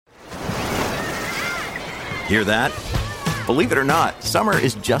Hear that? Believe it or not, summer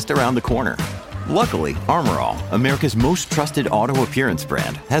is just around the corner. Luckily, Armor All, America's most trusted auto appearance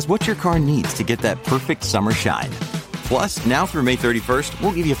brand, has what your car needs to get that perfect summer shine. Plus, now through May 31st,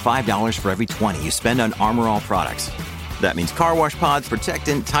 we'll give you $5 for every $20 you spend on Armor All products. That means car wash pods,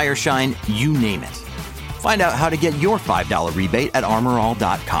 protectant, tire shine, you name it. Find out how to get your $5 rebate at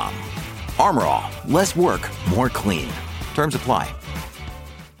armorall.com. Armor All, less work, more clean. Terms apply.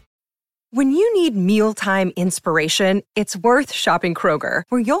 When you need mealtime inspiration, it's worth shopping Kroger,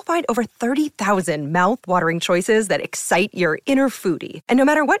 where you'll find over 30,000 mouth-watering choices that excite your inner foodie. And no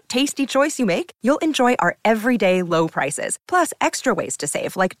matter what tasty choice you make, you'll enjoy our everyday low prices, plus extra ways to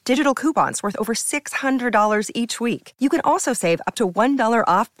save, like digital coupons worth over $600 each week. You can also save up to $1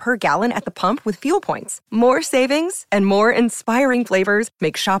 off per gallon at the pump with fuel points. More savings and more inspiring flavors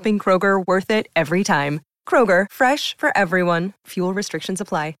make shopping Kroger worth it every time. Kroger, fresh for everyone. Fuel restrictions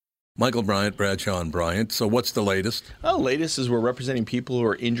apply. Michael Bryant, Bradshaw and Bryant. So what's the latest? Well, the latest is we're representing people who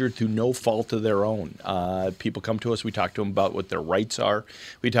are injured through no fault of their own. People come to us. We talk to them about what their rights are.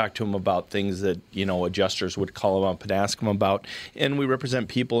 We talk to them about things that, adjusters would call them up and ask them about. And we represent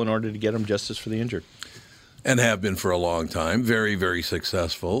people in order to get them justice for the injured. And have been for a long time. Very, very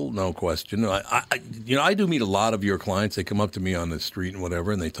successful, no question. I do meet a lot of your clients. They come up to me on the street and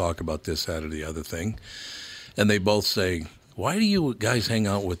whatever, and they talk about this, that, or the other thing. And they both say, why do you guys hang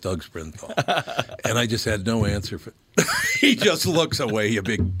out with Doug Sprinthal? And I just had no answer for He just looks away, you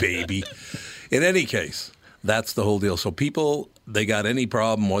big baby. In any case, that's the whole deal. So people, they got any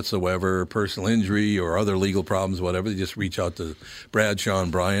problem whatsoever, personal injury or other legal problems, whatever, they just reach out to Bradshaw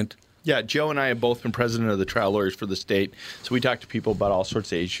and Bryant. Yeah, Joe and I have both been president of the trial lawyers for the state, so we talk to people about all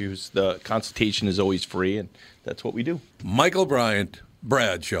sorts of issues. The consultation is always free, and that's what we do. Michael Bryant,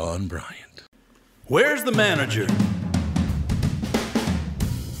 Bradshaw and Bryant. Where's the manager?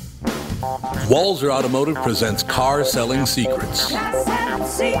 Walzer Automotive presents Car Selling Secrets. All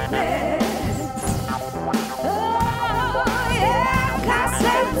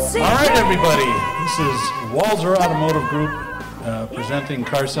right, everybody. This is Walzer Automotive Group presenting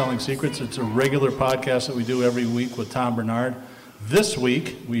Car Selling Secrets. It's a regular podcast that we do every week with Tom Bernard. This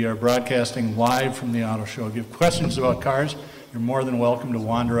week, we are broadcasting live from the auto show. If you have questions about cars, you're more than welcome to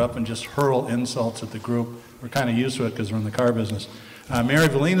wander up and just hurl insults at the group. We're kind of used to it because we're in the car business. Mary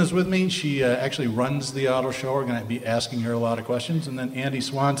Valine is with me. She actually runs the auto show. We're going to be asking her a lot of questions. And then Andy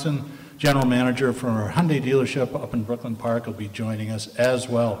Swanson, general manager for our Hyundai dealership up in Brooklyn Park, will be joining us as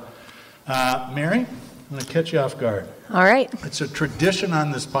well. Mary, I'm going to catch you off guard. All right. It's a tradition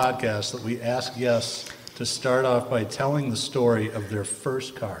on this podcast that we ask guests to start off by telling the story of their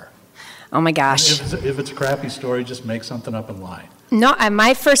first car. Oh, my gosh. If it's a crappy story, just make something up and lie. No,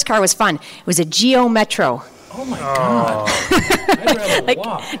 my first car was fun. It was a Geo Metro. Oh, my God. I'd rather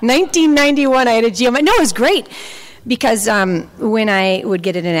walk. 1991, I had a Geo Metro. No, it was great. Because when I would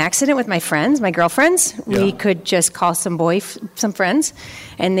get in an accident with my friends, my girlfriends, we could just call some friends,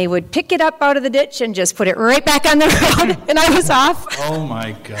 and they would pick it up out of the ditch and just put it right back on the road, and I was off. Oh,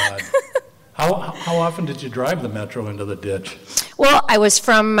 my God. How often did you drive the Metro into the ditch? Well, I was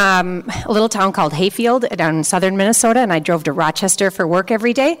from a little town called Hayfield down in southern Minnesota, and I drove to Rochester for work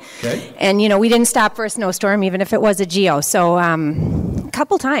every day. Okay. And, we didn't stop for a snowstorm, even if it was a Geo. So a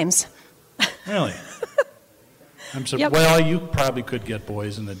couple times. Really? I'm surprised. Yep. Well, you probably could get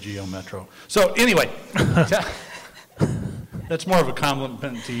boys in the Geo Metro. So anyway, that's more of a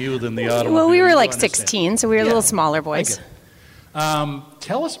compliment to you than the automobile. Well, we were like understand. 16, so we were a little smaller boys.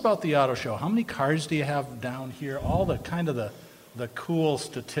 Tell us about the auto show. How many cars do you have down here? All the kind of the cool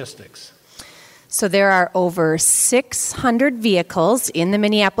statistics. So there are over 600 vehicles in the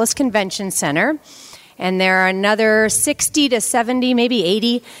Minneapolis Convention Center. And there are another 60 to 70, maybe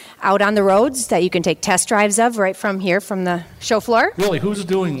 80 out on the roads that you can take test drives of right from here, from the show floor. Really, who's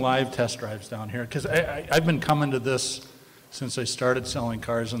doing live test drives down here? Because I've been coming to this since I started selling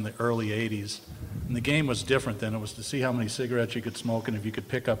cars in the early 80s. And the game was different then. It was to see how many cigarettes you could smoke and if you could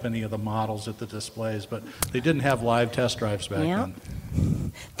pick up any of the models at the displays. But they didn't have live test drives back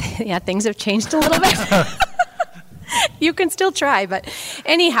then. Yeah, things have changed a little bit. You can still try, but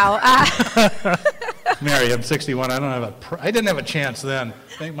anyhow. Mary, I'm 61. I didn't have a chance then.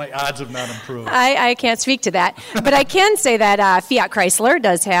 I think my odds have not improved. I can't speak to that. But I can say that Fiat Chrysler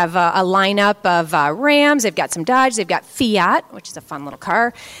does have a lineup of Rams. They've got some Dodge. They've got Fiat, which is a fun little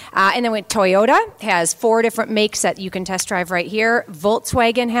car. And then Toyota has 4 different makes that you can test drive right here.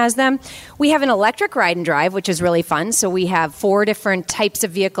 Volkswagen has them. We have an electric ride and drive, which is really fun. So we have 4 different types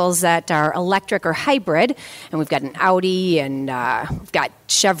of vehicles that are electric or hybrid. And we've got an Audi and we've got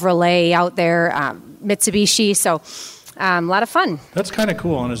Chevrolet out there, Mitsubishi. So A lot of fun. That's kind of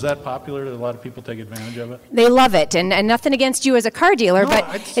cool. And is that popular? Do a lot of people take advantage of it? They love it, and nothing against you as a car dealer, No,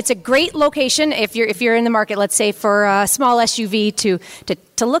 but it's a great location if you're in the market. Let's say for a small SUV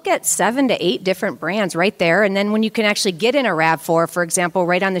to look at 7 to 8 different brands right there, and then when you can actually get in a RAV4, for example,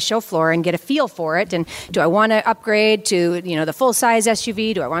 right on the show floor and get a feel for it. And do I want to upgrade to the full size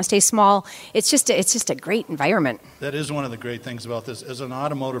SUV? Do I want to stay small? It's just a great environment. That is one of the great things about this. As an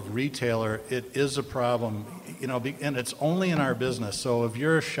automotive retailer, it is a problem, and it's only in our business. So if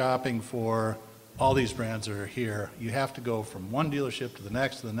you're shopping for all these brands that are here, you have to go from one dealership to the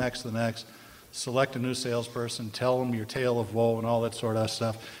next, to the next, to the next, select a new salesperson, tell them your tale of woe and all that sort of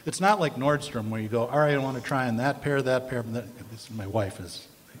stuff. It's not like Nordstrom where you go, all right, I want to try on that pair. My wife is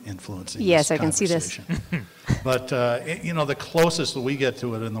influencing Yes, this I can see this. But, the closest that we get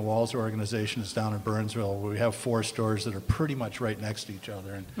to it in the Walzer organization is down in Burnsville, where we have 4 stores that are pretty much right next to each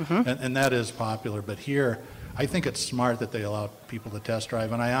other. And that is popular. But here, I think it's smart that they allow people to test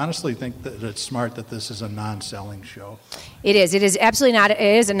drive. And I honestly think that it's smart that this is a non-selling show. It is. It is absolutely not. It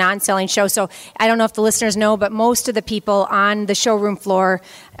is a non-selling show. So I don't know if the listeners know, but most of the people on the showroom floor,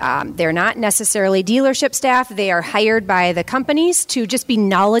 they're not necessarily dealership staff. They are hired by the companies to just be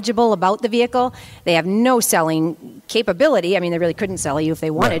knowledgeable about the vehicle. They have no selling capability. I mean, they really couldn't sell you if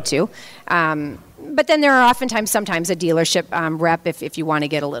they wanted to. But then there are sometimes a dealership rep if you want to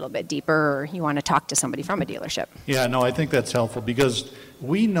get a little bit deeper or you want to talk to somebody from a dealership. Yeah, no, I think that's helpful because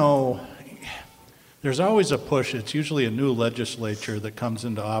we know there's always a push. It's usually a new legislature that comes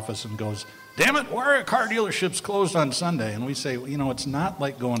into office and goes, damn it, why are car dealerships closed on Sunday? And we say, it's not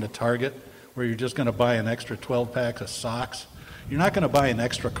like going to Target where you're just going to buy an extra 12-pack of socks. You're not going to buy an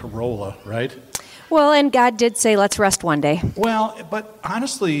extra Corolla, right? Well, and God did say, let's rest one day. Well, but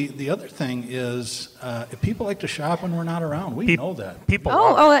honestly, the other thing is if people like to shop when we're not around. We know that. People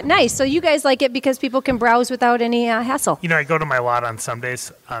nice. So you guys like it because people can browse without any hassle. I go to my lot on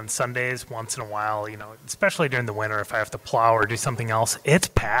Sundays once in a while, especially during the winter if I have to plow or do something else. It's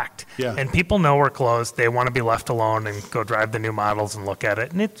packed. Yeah. And people know we're closed. They want to be left alone and go drive the new models and look at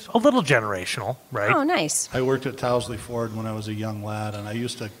it. And it's a little generational, right? Oh, nice. I worked at Towsley Ford when I was a young lad, and I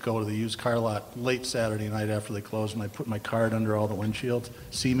used to go to the used car lot late Saturday night after they closed, and I put my card under all the windshields,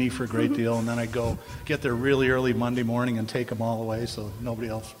 see me for a great deal, and then I'd go get there really early Monday morning and take them all away so nobody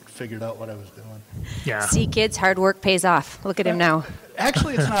else figured out what I was doing. Yeah. See, kids, hard work pays off. Look at him now.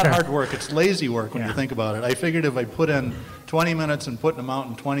 Actually, it's not hard work. It's lazy work when you think about it. I figured if I put in 20 minutes and putting them out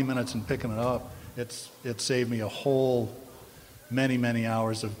and 20 minutes and picking it up, it saved me a whole many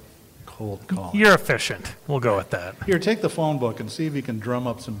hours of cold calling. You're efficient. We'll go with that. Here, take the phone book and see if you can drum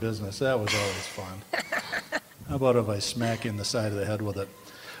up some business. That was always fun. How about if I smack you in the side of the head with it?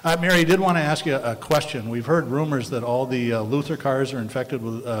 Mary, I did want to ask you a question. We've heard rumors that all the Luther cars are infected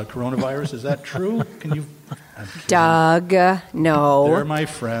with coronavirus. Is that true? Can you... Doug, no. They're my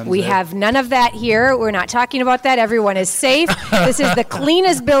friends. We have none of that here. We're not talking about that. Everyone is safe. This is the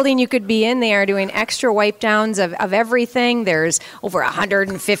cleanest building you could be in. They are doing extra wipe downs of everything. There's over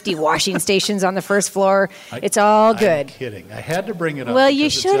 150 washing stations on the first floor. It's all good. I'm kidding. I had to bring it up. Well, you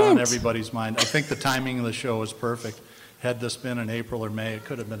because it's on shouldn't. everybody's mind. I think the timing of the show was perfect. Had this been in April or May, it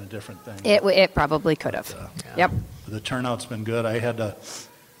could have been a different thing. It probably could have. Yep. The turnout's been good. I had a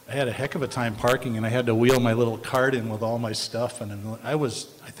heck of a time parking, and I had to wheel my little cart in with all my stuff. And I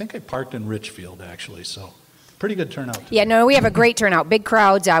think I parked in Richfield, actually, so pretty good turnout. Yeah, no, we have a great turnout, big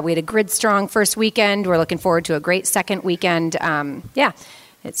crowds. We had a grid strong first weekend. We're looking forward to a great second weekend.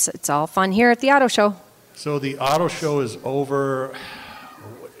 It's all fun here at the auto show. So the auto show is over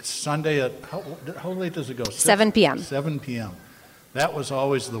Sunday at, how late does it go? 7 p.m. 7 p.m. That was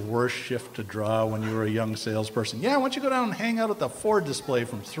always the worst shift to draw when you were a young salesperson. Yeah, why don't you go down and hang out at the Ford display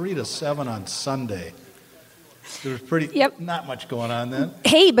from 3 to 7 on Sunday? There was not much going on then.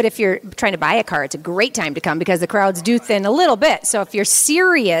 Hey, but if you're trying to buy a car, it's a great time to come because the crowds do thin a little bit. So if you're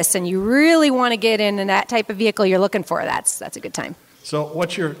serious and you really want to get in that type of vehicle you're looking for, that's a good time. So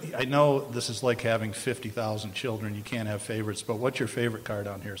I know this is like having 50,000 children. You can't have favorites, but what's your favorite car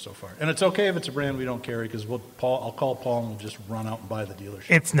down here so far? And it's okay if it's a brand we don't carry because I'll call Paul and we'll just run out and buy the dealership.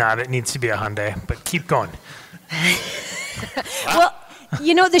 It's not. It needs to be a Hyundai, but keep going.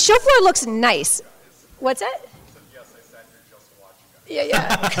 Well, the show floor looks nice. What's that? Yes, I sat here just to watch you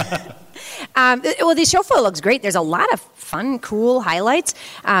guys. Yeah. Well, the show floor looks great. There's a lot of fun, cool highlights.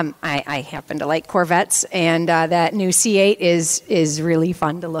 I happen to like Corvettes, and that new C8 is really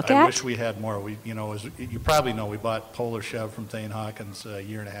fun to look at. I wish we had more. You probably know we bought Polar Chev from Thane Hawkins a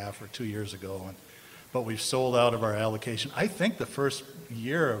year and a half or 2 years ago, and but we've sold out of our allocation. I think the first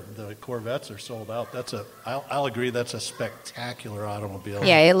year of the Corvettes are sold out. I'll agree, that's a spectacular automobile.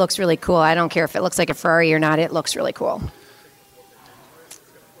 Yeah, it looks really cool. I don't care if it looks like a Ferrari or not. It looks really cool.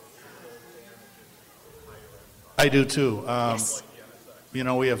 I do too. Yes. You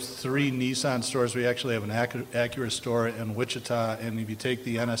know, we have 3 Nissan stores. We actually have an Acura store in Wichita, and if you take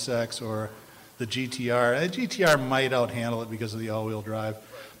the NSX or the GTR, the GTR might outhandle it because of the all-wheel drive,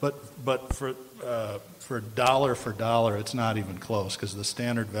 but for dollar, it's not even close, because the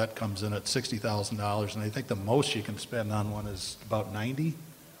standard vet comes in at $60,000, and I think the most you can spend on one is about $90,000.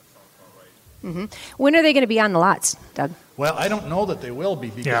 Mm-hmm. When are they going to be on the lots, Doug? Well, I don't know that they will be,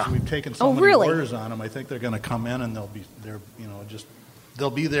 because we've taken so many really? orders on them. I think they're going to come in and they'll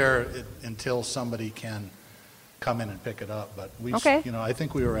be there until somebody can come in and pick it up. But I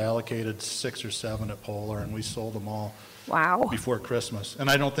think we were allocated 6 or 7 at Polar, and we sold them all. Wow. Before Christmas, and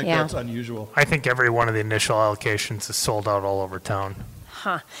I don't think that's unusual. I think every one of the initial allocations is sold out all over town.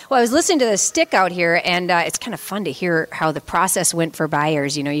 Huh. Well, I was listening to the stick out here, and it's kind of fun to hear how the process went for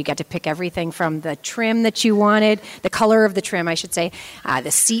buyers. You know, you got to pick everything from the trim that you wanted, the color of the trim, I should say, the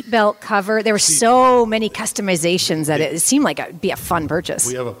seatbelt cover. There were so many customizations that it seemed like it would be a fun purchase.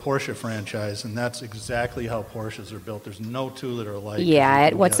 We have a Porsche franchise, and that's exactly how Porsches are built. There's no two that are alike.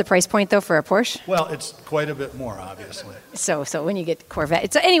 Yeah. What's the price point, though, for a Porsche? Well, it's quite a bit more, obviously. So when you get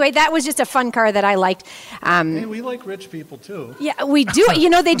Corvette. So anyway, that was just a fun car that I liked. Hey, we like rich people, too. Yeah, we do. You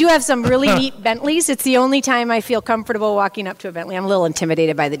know, they do have some really neat Bentleys. It's the only time I feel comfortable walking up to a Bentley. I'm a little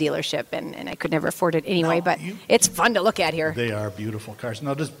intimidated by the dealership, and I could never afford it anyway, but it's fun to look at here. They are beautiful cars.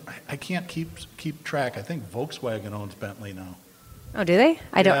 Now, I can't keep track. I think Volkswagen owns Bentley now. Oh, do they?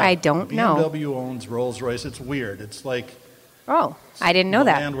 I don't know. BMW owns Rolls-Royce. It's weird. It's like... Oh, I didn't know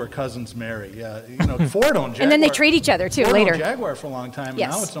that. The land where cousins marry. Yeah, Ford owned Jaguar. And then they trade each other, too, Ford later. owned Jaguar for a long time, and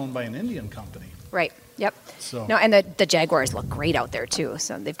Yes. now it's owned by an Indian company. Right. Yep. So. No, and the Jaguars look great out there, too.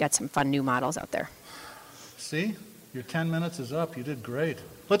 So they've got some fun new models out there. See? Your 10 minutes is up. You did great.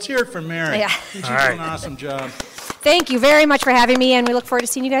 Let's hear it from Mary. Yeah. She did an awesome job. Thank you very much for having me, and we look forward to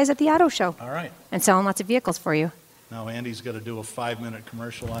seeing you guys at the auto show. All right. And selling lots of vehicles for you. Now Andy's got to do a 5-minute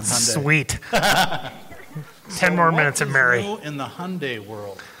commercial on Hyundai. Sweet. 10 more minutes of Mary. What is new in the Hyundai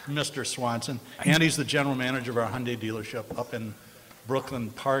world, Mr. Swanson? Andy's the general manager of our Hyundai dealership up in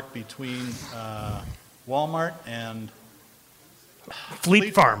Brooklyn Park between Walmart and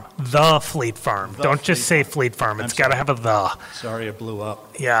Fleet Farm. The Fleet Farm. Don't just say Fleet Farm. It's got to have a the. Sorry, it blew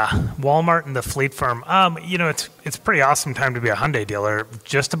up. Yeah, Walmart and the Fleet Farm. It's pretty awesome time to be a Hyundai dealer.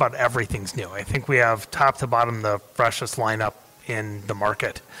 Just about everything's new. I think we have top to bottom the freshest lineup in the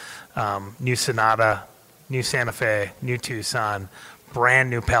market. New Sonata, new Santa Fe, new Tucson, brand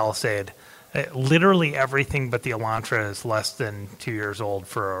new Palisade. Literally everything but the Elantra is less than 2 years old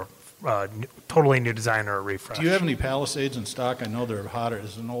for a totally new design or a refresh. Do you have any Palisades in stock? I know they're hotter.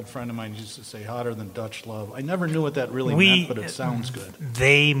 As an old friend of mine used to say, hotter than Dutch love. I never knew what that really meant, but it sounds good.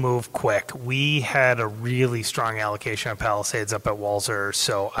 They move quick. We had a really strong allocation of Palisades up at Walzer,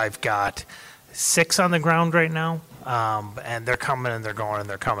 so I've got 6 on the ground right now, and they're coming and they're going and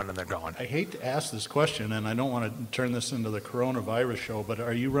they're coming and they're going. I hate to ask this question, and I don't want to turn this into the coronavirus show, but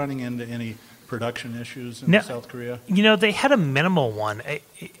are you running into any production issues in South Korea? They had a minimal one.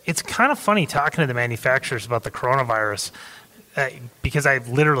 It's kind of funny talking to the manufacturers about the coronavirus because I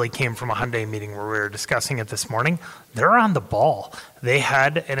literally came from a Hyundai meeting where we were discussing it this morning. They're on the ball. They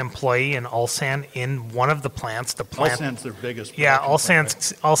had an employee in Ulsan in one of the plants. Ulsan's their biggest. Yeah,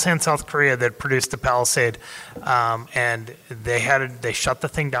 Ulsan, South Korea, that produced the Palisade, and they shut the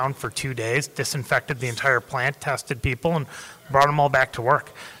thing down for 2 days, disinfected the entire plant, tested people, and brought them all back to work.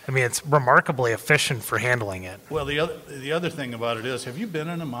 I mean, it's remarkably efficient for handling it. Well, the other thing about it is, have you been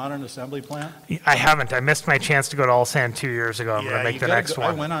in a modern assembly plant? I haven't. I missed my chance to go to Ulsan 2 years ago. I'm going to make the next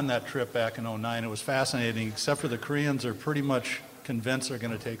one. I went on that trip back in 2009. It was fascinating, except for the Koreans are pretty much convinced they're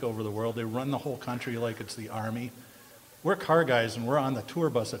going to take over the world. They run the whole country like it's the army. We're car guys, and we're on the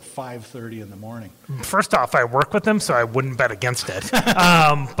tour bus at 5:30 in the morning. First off, I work with them, so I wouldn't bet against it.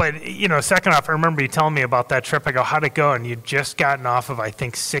 But, second off, I remember you telling me about that trip. I go, how'd it go? And you'd just gotten off of, I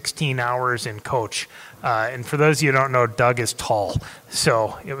think, 16 hours in coach. And for those of you who don't know, Doug is tall,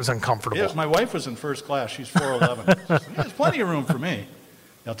 so it was uncomfortable. Yes, my wife was in first class. She's 4'11". There's plenty of room for me.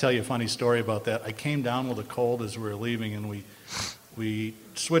 I'll tell you a funny story about that. I came down with a cold as we were leaving, and we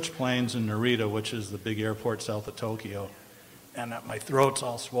switched planes in Narita, which is the big airport south of Tokyo. And my throat's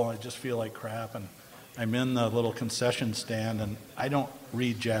all swollen. I just feel like crap. And I'm in the little concession stand, and I don't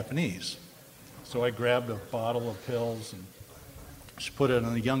read Japanese. So I grabbed a bottle of pills and just put it in.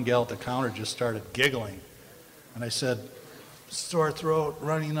 And the young gal at the counter just started giggling. And I said, sore throat,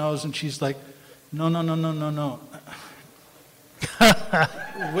 runny nose. And she's like, No.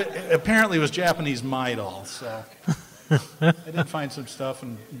 Apparently it was Japanese Maidol, so I did find some stuff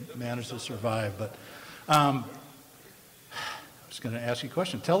and managed to survive. But I was going to ask you a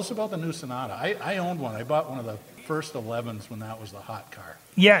question. Tell us about the new Sonata. I owned one. I bought one of the first 11s when that was the hot car.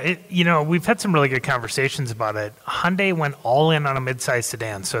 Yeah, we've had some really good conversations about it. Hyundai went all in on a midsize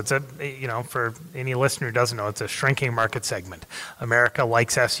sedan. So it's for any listener who doesn't know, it's a shrinking market segment. America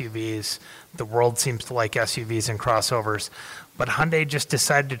likes SUVs. The world seems to like SUVs and crossovers. But Hyundai just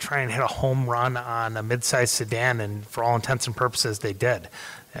decided to try and hit a home run on a midsize sedan, and for all intents and purposes, they did.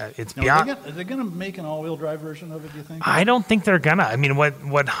 It's beyond. Are they going to make an all-wheel drive version of it, do you think? I don't think they're gonna. I mean, what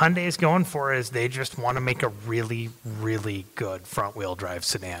Hyundai is going for is they just want to make a really, really good front-wheel drive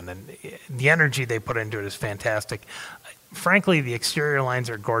sedan, and the energy they put into it is fantastic. Frankly, the exterior lines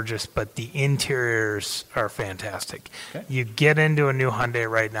are gorgeous, but the interiors are fantastic. Okay. You get into a new Hyundai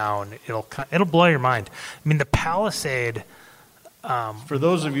right now, and it'll blow your mind. I mean, the Palisade. For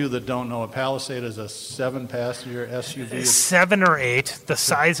those of you that don't know, a Palisade is a 7-passenger SUV. 7 or 8, the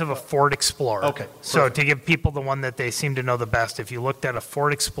size of a Ford Explorer. Okay. So to give people the one that they seem to know the best, if you looked at a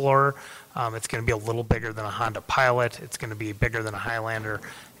Ford Explorer, it's going to be a little bigger than a Honda Pilot. It's going to be bigger than a Highlander.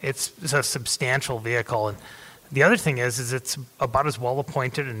 It's a substantial vehicle. And the other thing is it's about as well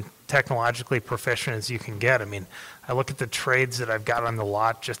appointed and technologically proficient as you can get. I mean, I look at the trades that I've got on the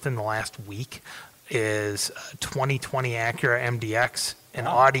lot just in the last week. Is a 2020 Acura MDX, an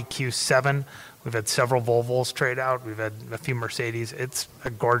Audi Q7. We've had several Volvos trade out. We've had a few Mercedes. It's a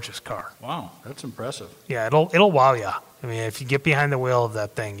gorgeous car. Wow, that's impressive. Yeah, it'll wow you. I mean, if you get behind the wheel of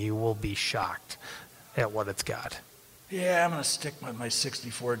that thing, you will be shocked at what it's got. Yeah, I'm going to stick with my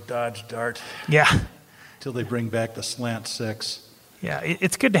 64 Dodge Dart. Yeah. Till they bring back the Slant 6. Yeah,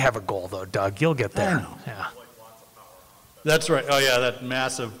 it's good to have a goal, though, Doug. You'll get there. I know. Yeah. That's right. Oh, yeah, that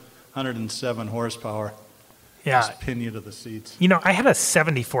massive 107 horsepower. Yeah. Just pin you to the seats. I had a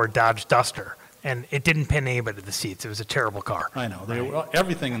 74 Dodge Duster, and it didn't pin anybody to the seats. It was a terrible car. I know.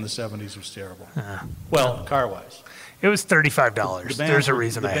 Everything in the 70s was terrible. Well, car-wise. It was $35. There's a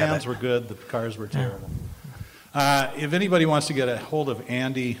reason I had it. The bands were good. The cars were terrible. If anybody wants to get a hold of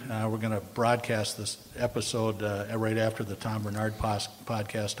Andy, we're going to broadcast this episode right after the Tom Bernard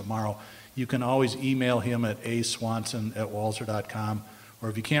podcast tomorrow. You can always email him at aswanson@walser.com. Or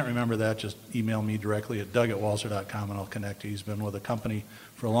if you can't remember that, just email me directly at doug@walser.com and I'll connect you. He's been with the company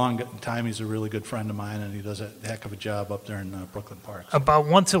for a long time. He's a really good friend of mine, and he does a heck of a job up there in Brooklyn Park. About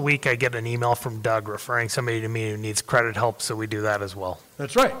once a week, I get an email from Doug referring somebody to me who needs credit help, so we do that as well.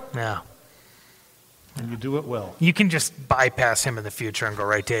 That's right. Yeah. And you do it well. You can just bypass him in the future and go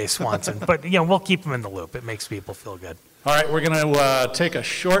right to A. Swanson. But, we'll keep him in the loop. It makes people feel good. All right, we're going to take a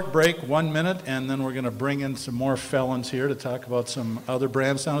short break, 1 minute, and then we're going to bring in some more felons here to talk about some other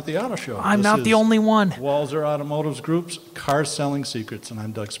brands down at the auto show. I'm not the only one. Walser Automotive Group's Car Selling Secrets, and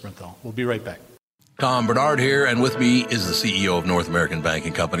I'm Doug Sprinthal. We'll be right back. Tom Bernard here, and with me is the CEO of North American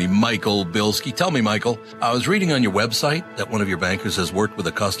Banking Company, Michael Bilski. Tell me, Michael, I was reading on your website that one of your bankers has worked with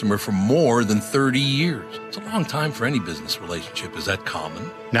a customer for more than 30 years. It's a long time for any business relationship. Is that common?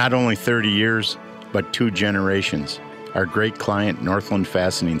 Not only 30 years, but 2 generations. Our great client, Northland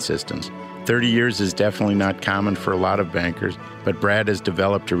Fastening Systems. 30 years is definitely not common for a lot of bankers, but Brad has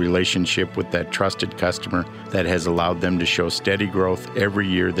developed a relationship with that trusted customer that has allowed them to show steady growth every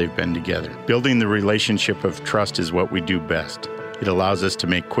year they've been together. Building the relationship of trust is what we do best. It allows us to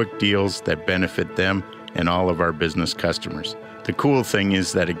make quick deals that benefit them and all of our business customers. The cool thing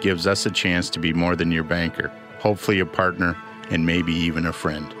is that it gives us a chance to be more than your banker, hopefully a partner, and maybe even a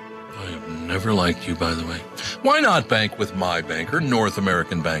friend. I have never liked you, by the way. Why not bank with my banker, North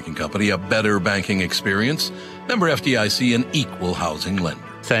American Banking Company, a better banking experience? Member FDIC, an equal housing lender.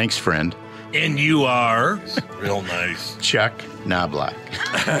 Thanks, friend. And you are? Real nice. Chuck Knobloch.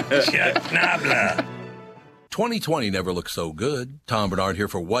 Chuck Knobloch. 2020 never looked so good. Tom Bernard here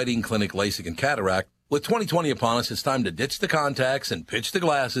for Whiting Clinic LASIK and Cataract. With 2020 upon us, it's time to ditch the contacts and pitch the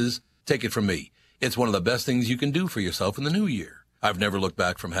glasses. Take it from me. It's one of the best things you can do for yourself in the new year. I've never looked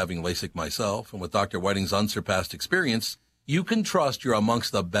back from having LASIK myself, and with Dr. Whiting's unsurpassed experience, you can trust you're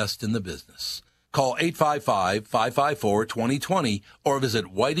amongst the best in the business. Call 855-554-2020 or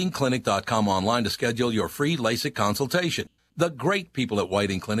visit whitingclinic.com online to schedule your free LASIK consultation. The great people at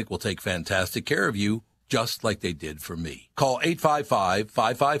Whiting Clinic will take fantastic care of you, just like they did for me. Call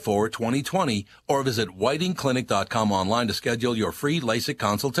 855-554-2020 or visit whitingclinic.com online to schedule your free LASIK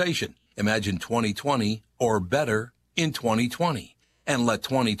consultation. Imagine 2020 or better in 2020, and let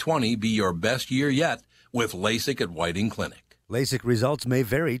 2020 be your best year yet with LASIK at Whiting Clinic. LASIK results may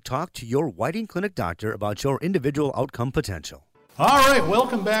vary. Talk to your Whiting Clinic doctor about your individual outcome potential. All right,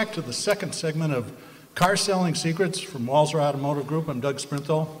 welcome back to the second segment of Car Selling Secrets from Walser Automotive Group. I'm Doug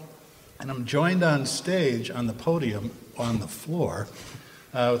Sprinthal, and I'm joined on stage on the podium on the floor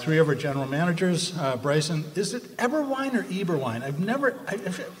with three of our general managers. Bryson, is it Eberwein or Eberwein?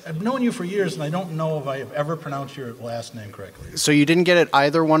 I've known you for years, and I don't know if I have ever pronounced your last name correctly. So you didn't get it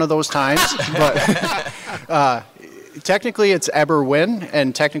either one of those times, but technically it's Eberwin,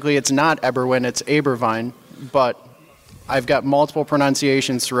 and technically it's not Eberwin, it's Eberwein, but I've got multiple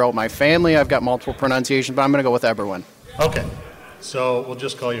pronunciations throughout my family. I've got multiple pronunciations, but I'm going to go with Eberwin. Okay, so we'll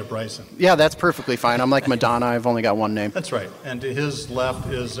just call you Bryson. Yeah, that's perfectly fine. I'm like Madonna. I've only got one name. That's right. And to his left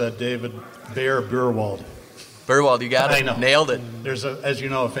is David Bear Burwald. Burwald, you got it. I know. Nailed it. There's, as you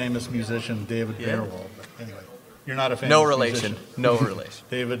know, a famous musician, David Bearwald. But anyway, you're not a famous No relation. musician. No relation.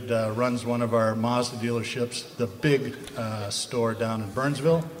 David runs one of our Mazda dealerships, the big store down in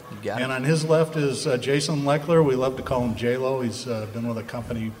Burnsville. You got And it. on his left is Jason Leckler. We love to call him J-Lo. He's been with the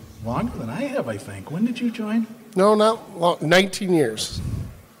company longer than I have, I think. When did you join? No, not long, 19 years.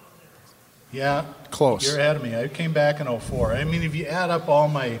 Yeah. Close. You're ahead of me. I came back in 04. I mean, if you add up all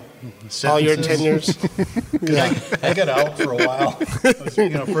my sentences. All your tenures. Yeah. I got out for a while.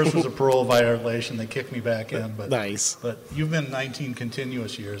 First was a parole violation. They kicked me back in. But Nice. But you've been 19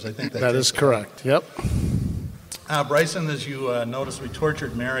 continuous years. I think That is correct. Yep. Bryson, as you noticed, we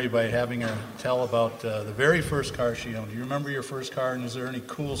tortured Mary by having her tell about the very first car she owned. Do you remember your first car, and is there any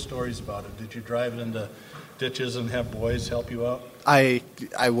cool stories about it? Did you drive it into ditches and have boys help you out? I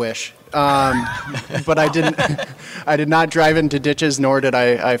wish, but I didn't. I did not drive into ditches, nor did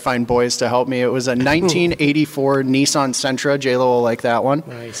I find boys to help me. It was a 1984 Nissan Sentra. J-Lo will like that one.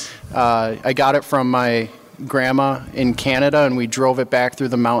 Nice. I got it from my grandma in Canada, and we drove it back through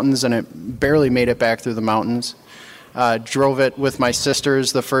the mountains, and it barely made it back through the mountains. Drove it with my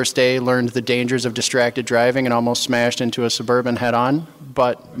sisters the first day, learned the dangers of distracted driving, and almost smashed into a Suburban head-on,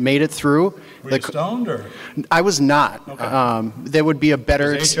 but made it through. Were you stoned, or? I was not. Okay. There would be a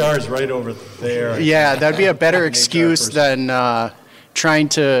better... HR is right over there. Yeah, that'd be a better excuse than trying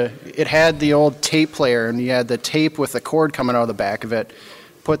to... It had the old tape player, and you had the tape with the cord coming out of the back of it.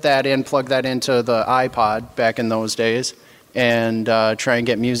 Put that in, plug that into the iPod back in those days, and try and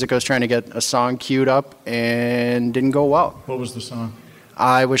get music. I was trying to get a song queued up, and didn't go well. What was the song?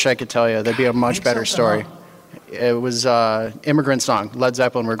 I wish I could tell you. That'd be a much better story. It was Immigrant Song, Led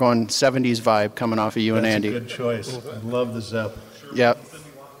Zeppelin. We're going 70s vibe coming off of you and Andy. That's a good choice. I love the Zepp. Yep.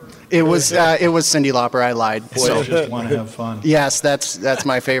 It was Cyndi Lauper. I lied. Boys just want to have fun. Yes, that's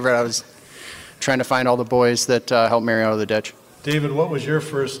my favorite. I was trying to find all the boys that helped Mary out of the ditch. David, what was your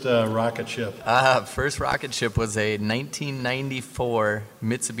first rocket ship? First rocket ship was a 1994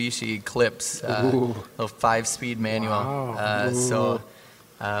 Mitsubishi Eclipse, a 5-speed manual. Wow.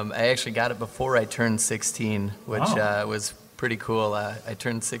 I actually got it before I turned 16, which was pretty cool. I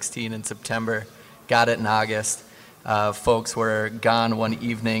turned 16 in September, got it in August. Folks were gone one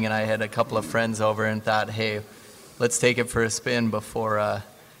evening, and I had a couple of friends over and thought, hey, let's take it for a spin before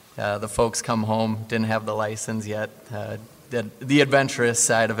the folks come home. Didn't have the license yet. The adventurous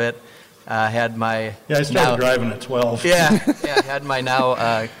side of it. Had my I started driving at 12. Had my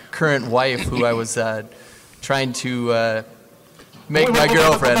now current wife, who I was trying to make my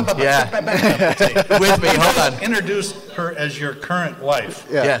girlfriend. With me. Hold on. Introduce her as your current wife.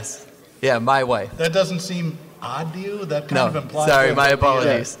 Yeah. Yes. Yeah, my wife. That doesn't seem odd to you? That kind of implies. Sorry, my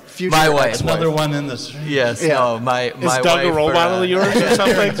apologies. My wife. Another one in this. Yes. Yeah. No, my Is Doug a role model of yours or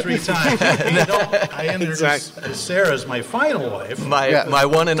something? 3 times. I introduced Sarah as my final wife. My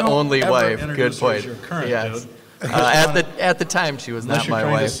one and only wife. Good point. Your current, yes. Dude. At the time, she was Unless not my you're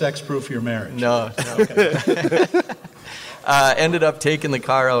trying wife. to sex-proof your marriage. No. Okay. Ended up taking the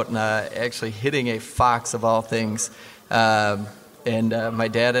car out and actually hitting a fox of all things. And my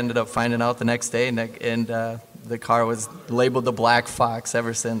dad ended up finding out the next day, and the car was labeled the Black Fox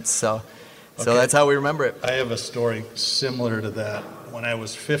ever since. So that's how we remember it. I have a story similar to that. When I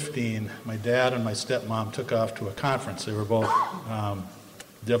was 15, my dad and my stepmom took off to a conference. They were both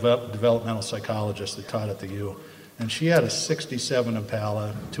developmental psychologists that taught at the U. And she had a 67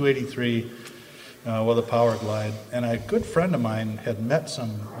 Impala, 283 with a power glide. And a good friend of mine had met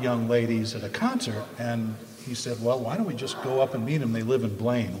some young ladies at a concert, and he said, well, why don't we just go up and meet them? They live in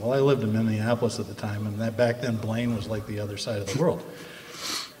Blaine. Well, I lived in Minneapolis at the time, and back then Blaine was like the other side of the world.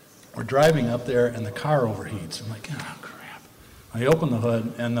 We're driving up there, and the car overheats. I'm like, oh, crap. I opened the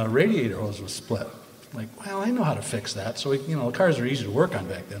hood, and the radiator hose was split. I'm like, well, I know how to fix that. So, the cars are easy to work on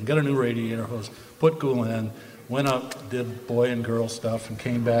back then. Got a new radiator hose, put coolant in, went up, did boy and girl stuff, and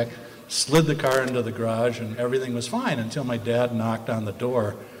came back, slid the car into the garage, and everything was fine until my dad knocked on the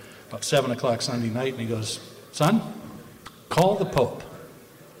door about 7 o'clock Sunday night, and he goes, son, call the Pope.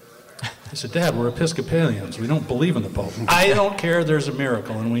 I said, Dad, we're Episcopalians. We don't believe in the Pope. I don't care. There's a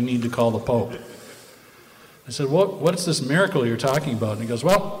miracle, and we need to call the Pope. I said, what's this miracle you're talking about? And he goes,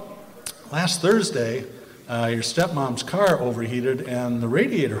 well, last Thursday, your stepmom's car overheated, and the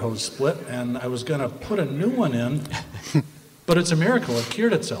radiator hose split, and I was going to put a new one in, but it's a miracle. It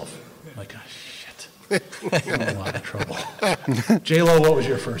cured itself. I'm like, oh, shit. I'm in a lot of trouble. J-Lo, what was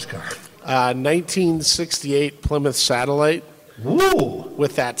your first car? 1968 Plymouth Satellite. Woo!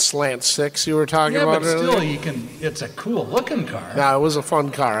 With that slant six you were talking about but earlier. still, it's a cool looking car. No, it was a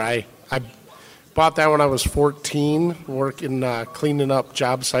fun car. I bought that when I was 14, working cleaning up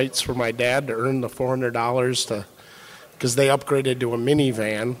job sites for my dad to earn the $400 because they upgraded to a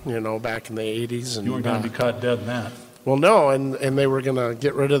minivan, back in the 80s. And you weren't going to be caught dead in that. Well, no, and they were going to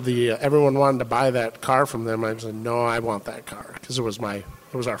get rid of everyone wanted to buy that car from them. I said, no, I want that car because it was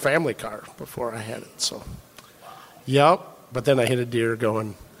our family car before I had it. So, yep. But then I hit a deer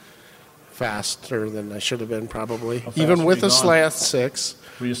going faster than I should have been probably, even with a slant six.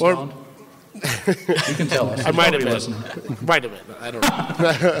 Were you stoned? You can tell us. I might have been. Might have been. I don't know.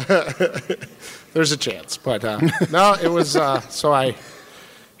 There's a chance. But no, it was, so I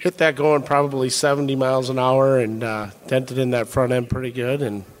hit that going probably 70 miles an hour and dented in that front end pretty good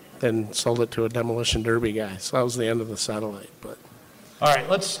and then sold it to a demolition derby guy. So that was the end of the Satellite. But all right,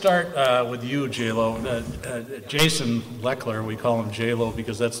 let's start with you, J-Lo. Jason Leckler, we call him J-Lo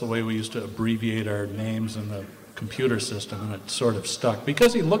because that's the way we used to abbreviate our names in the computer system, and it sort of stuck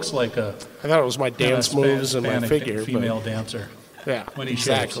because he looks like I thought it was my dance moves and my figure. Female dancer. Yeah, when he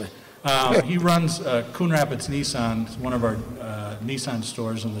exactly. He runs Coon Rapids Nissan, one of our Nissan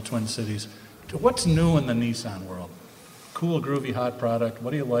stores in the Twin Cities. What's new in the Nissan world? Cool, groovy, hot product. What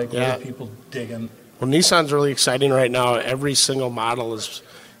do you like? Yeah. What are people digging? Well, Nissan's really exciting right now. Every single model has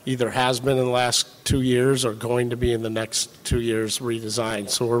been in the last 2 years or going to be in the next 2 years redesigned.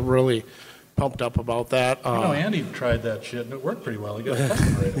 So we're really pumped up about that. Andy tried that shit and it worked pretty well. He got a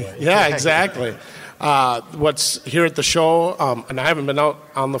customer right away. Yeah, exactly. What's here at the show, and I haven't been out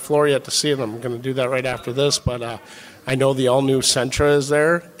on the floor yet to see it. I'm going to do that right after this, but I know the all-new Sentra is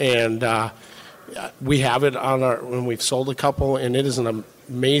there, and we have it when we've sold a couple, and it is an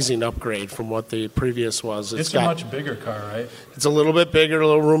amazing upgrade from what the previous was. It's a much bigger car, right? It's a little bit bigger, a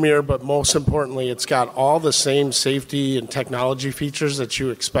little roomier, but most importantly, it's got all the same safety and technology features that you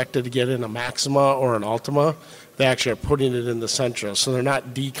expected to get in a Maxima or an Altima. They actually are putting it in the Sentra, so they're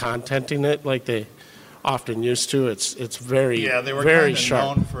not decontenting it like they often used to. It's very, they were very kind of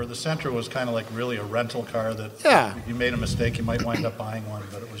sharp. known for the Sentra was kind of like really a rental car that if you made a mistake, you might wind up buying one,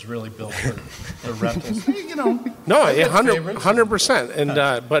 but it was really built for the rentals. No, 100%.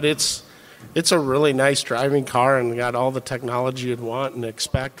 And but it's a really nice driving car and got all the technology you'd want and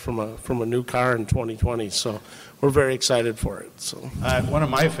expect from a new car in 2020. So we're very excited for it. So one of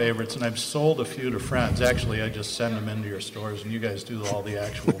my favorites, and I've sold a few to friends. Actually, I just send them into your stores, and you guys do all the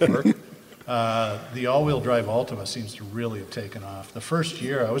actual work. The all-wheel drive Altima seems to really have taken off. The first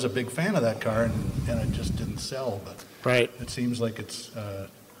year, I was a big fan of that car, and it just didn't sell. But it seems like it's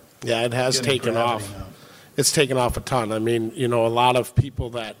it has taken off. Now. It's taken off a ton. I mean, a lot of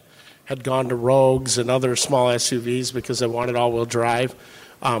people that had gone to Rogues and other small SUVs because they wanted all-wheel drive,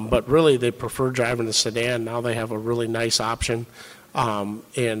 but really they prefer driving a sedan. Now they have a really nice option,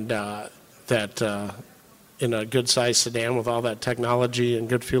 in a good-sized sedan with all that technology and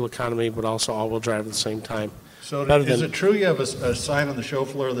good fuel economy, but also all-wheel drive at the same time. So is it true you have a sign on the show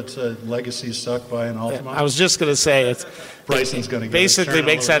floor that said "Legacy sucked by an Altima"? I was just going to say Bryson's going to basically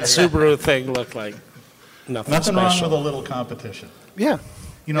makes that Subaru thing look like nothing special. Wrong with a little competition. Yeah,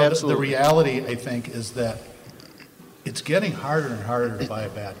 the reality I think is that it's getting harder and harder to buy a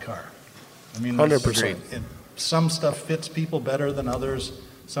bad car. I mean, 100%. Some stuff fits people better than others.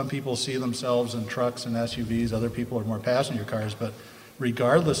 Some people see themselves in trucks and SUVs. Other people are more passenger cars. But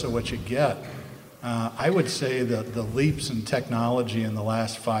regardless of what you get, I would say that the leaps in technology in the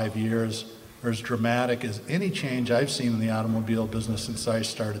last 5 years are as dramatic as any change I've seen in the automobile business since I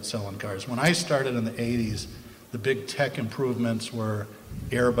started selling cars. When I started in the 80s, the big tech improvements were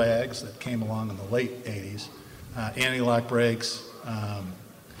airbags that came along in the late 80s, anti-lock brakes,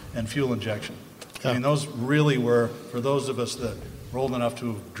 and fuel injection. I mean, those really were, for those of us that were old enough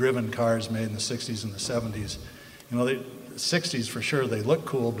to have driven cars made in the 60s and the 70s, the 60s for sure, they looked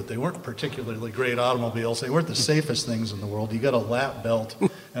cool, but they weren't particularly great automobiles. They weren't the safest things in the world. You got a lap belt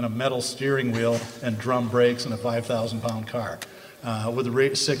and a metal steering wheel and drum brakes in a 5,000-pound car with a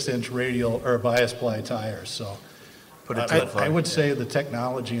 6-inch radial or bias ply tires. So I would say the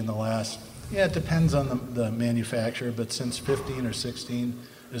technology in the last, it depends on the manufacturer, but since 15 or 16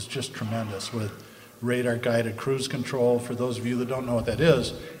 is just tremendous with radar guided cruise control. For those of you that don't know what that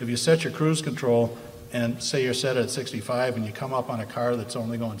is, if you set your cruise control and say you're set at 65 and you come up on a car that's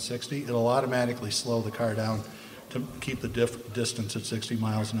only going 60, it'll automatically slow the car down to keep the distance at 60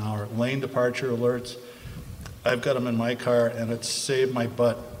 miles an hour. Lane departure alerts, I've got them in my car, and it's saved my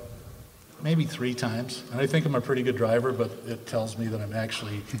butt maybe 3 times. And I think I'm a pretty good driver, but it tells me that I'm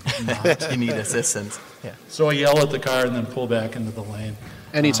actually not. You need assistance. Yeah. So I yell at the car and then pull back into the lane.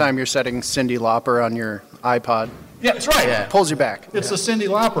 Anytime you're setting Cyndi Lauper on your iPod, Yeah, that's right. it pulls you back. It's the Cyndi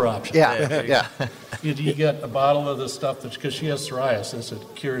Lauper option. Yeah. You get a bottle of this stuff because she has psoriasis.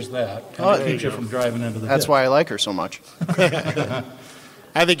 It cures that. And Oh, it keeps you from driving into the That's ditch. why I like her so much.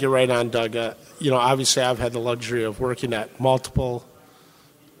 I think you're right on, Doug. Obviously I've had the luxury of working at multiple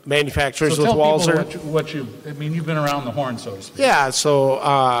manufacturers So with tell Walzer. people you've been around the horn, so to speak. Yeah, so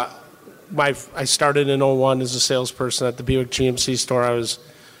I started in 01 as a salesperson at the Buick GMC store. I was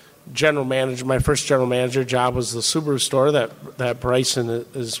general manager. My first general manager job was the Subaru store that Bryson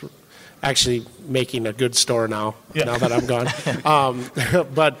is actually making a good store now, now that I'm gone.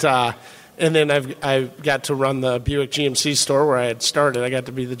 And then I got to run the Buick GMC store where I had started. I got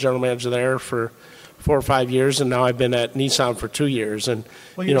to be the general manager there for 4 or 5 years, and now I've been at Nissan for 2 years. And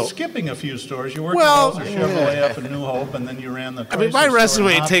Well, you're skipping a few stores. You worked Well, at Walzer Chevrolet up in New Hope, and then you ran the my Chrysler store in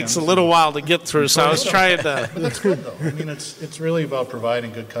resume Hopkins. takes a little while to get through, so I was trying to. But that's good, though. I mean, it's really about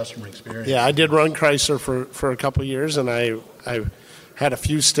providing good customer experience. Yeah, I did run Chrysler for a couple of years, and I had a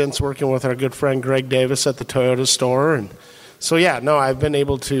few stints working with our good friend Greg Davis at the Toyota store, and so I've been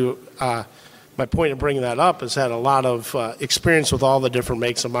able to. My point of bringing that up is had a lot of experience with all the different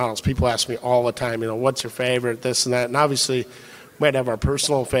makes and models. People ask me all the time, what's your favorite, this and that, and obviously we might have our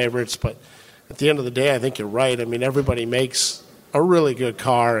personal favorites, but at the end of the day, I think you're right. I mean, everybody makes a really good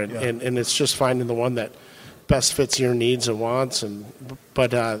car, and it's just finding the one that best fits your needs and wants.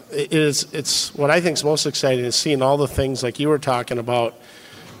 But it's what I think is most exciting is seeing all the things like you were talking about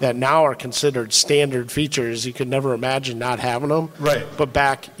that now are considered standard features. You could never imagine not having them. Right. But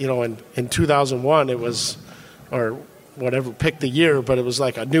back, in 2001, it was, or whatever, pick the year, but it was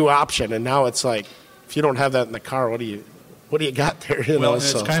like a new option. And now it's like, if you don't have that in the car, what do you got there? Well,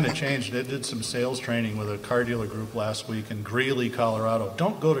 it's kind of changed. I did some sales training with a car dealer group last week in Greeley, Colorado.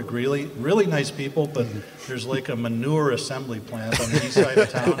 Don't go to Greeley. Really nice people, but there's like a manure assembly plant on the east side of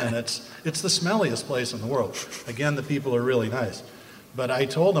town, and it's the smelliest place in the world. Again, the people are really nice. But I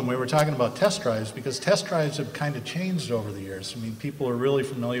told them, we were talking about test drives, because test drives have kind of changed over the years. I mean, people are really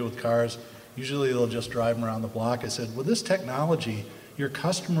familiar with cars. Usually they'll just drive them around the block. I said, with this technology, your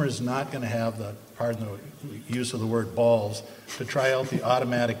customer is not going to have the, pardon the use of the word balls, to try out the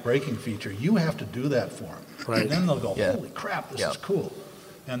automatic braking feature. You have to do that for them. Right. And then they'll go, holy crap, this is cool.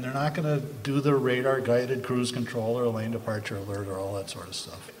 And they're not going to do the radar-guided cruise control or lane departure alert or all that sort of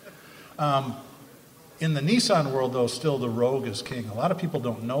stuff. In the Nissan world, though, still the Rogue is king. A lot of people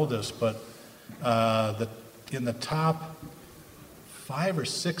don't know this, but in the top 5 or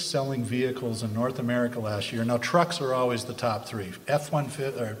 6 selling vehicles in North America last year, now trucks are always the top 3.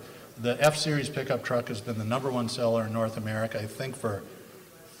 The F-Series pickup truck has been the #1 seller in North America, I think, for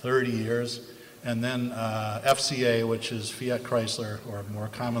 30 years. And then FCA, which is Fiat Chrysler, or more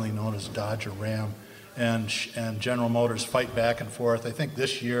commonly known as Dodge or Ram, and General Motors fight back and forth. I think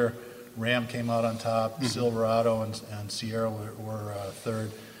this year Ram came out on top, Silverado and Sierra were third.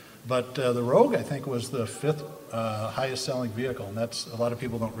 But the Rogue, I think, was the 5th highest selling vehicle, and that's, a lot of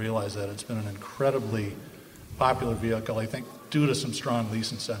people don't realize that. It's been an incredibly popular vehicle, I think, due to some strong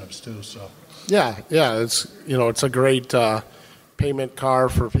lease incentives too. So yeah, it's a great payment car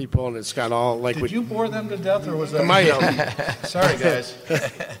for people, and it's got all like. Did you bore them to death, or was that? Sorry, guys.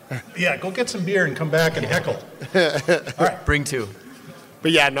 Yeah, go get some beer and come back and heckle. All right, bring 2. But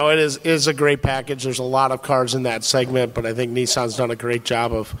yeah, no, it is a great package. There's a lot of cars in that segment, but I think Nissan's done a great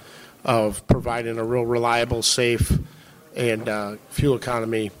job of providing a real reliable, safe, and fuel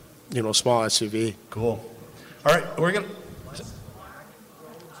economy, small SUV. Cool. All right, we're gonna.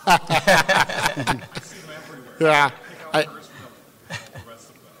 Yeah,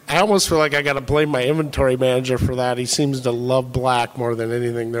 I almost feel like I got to blame my inventory manager for that. He seems to love black more than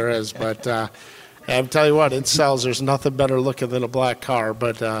anything there is, but. I'll tell you what, it sells. There's nothing better looking than a black car,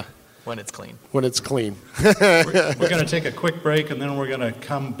 but when it's clean. When it's clean. We're going to take a quick break, and then we're going to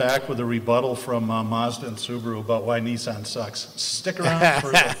come back with a rebuttal from Mazda and Subaru about why Nissan sucks. Stick around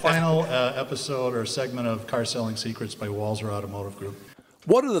for the final episode or segment of Car Selling Secrets by Walzer Automotive Group.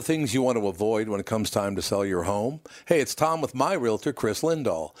 What are the things you want to avoid when it comes time to sell your home? Hey, it's Tom with my realtor, Chris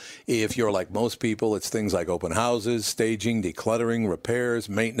Lindahl. If you're like most people, it's things like open houses, staging, decluttering, repairs,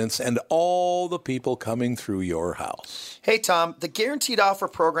 maintenance, and all the people coming through your house. Hey, Tom, the Guaranteed Offer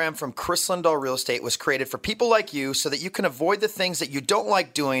program from Chris Lindahl Real Estate was created for people like you so that you can avoid the things that you don't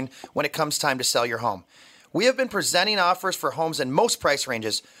like doing when it comes time to sell your home. We have been presenting offers for homes in most price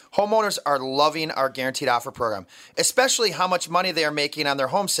ranges. Homeowners are loving our Guaranteed Offer program, especially how much money they are making on their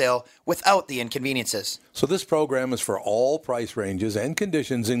home sale without the inconveniences. So this program is for all price ranges and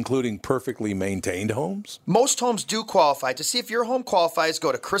conditions, including perfectly maintained homes? Most homes do qualify. To see if your home qualifies,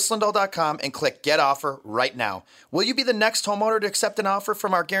 go to chrislindahl.com and click Get Offer right now. Will you be the next homeowner to accept an offer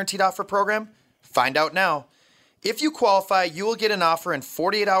from our Guaranteed Offer program? Find out now. If you qualify, you will get an offer in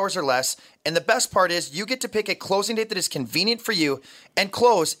 48 hours or less, and the best part is you get to pick a closing date that is convenient for you and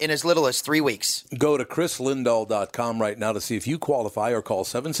close in as little as 3 weeks. Go to chrislindahl.com right now to see if you qualify or call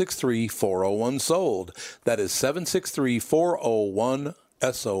 763-401-SOLD. That is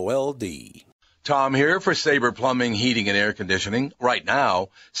 763-401-SOLD. Tom here for Sabre Plumbing, Heating, and Air Conditioning. Right now,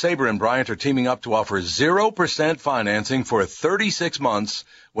 Sabre and Bryant are teaming up to offer 0% financing for 36 months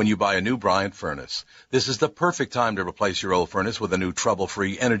when you buy a new Bryant furnace. This is the perfect time to replace your old furnace with a new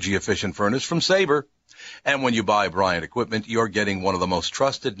trouble-free, energy-efficient furnace from Sabre. And when you buy Bryant equipment, you're getting one of the most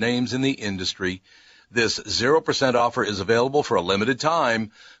trusted names in the industry. This 0% offer is available for a limited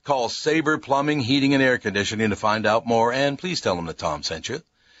time. Call Sabre Plumbing, Heating, and Air Conditioning to find out more, and please tell them that Tom sent you.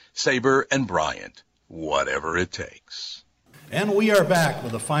 Sabre and Bryant, whatever it takes. And we are back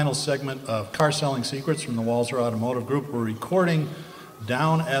with the final segment of Car Selling Secrets from the Walser Automotive Group. We're recording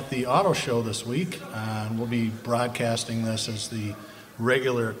down at the auto show this week, and we'll be broadcasting this as the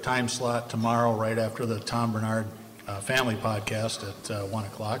regular time slot tomorrow right after the Tom Bernard family podcast at 1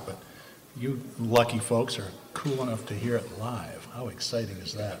 o'clock. But you lucky folks are cool enough to hear it live. How exciting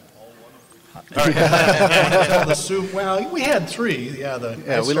is that? All right. Well, we had 3.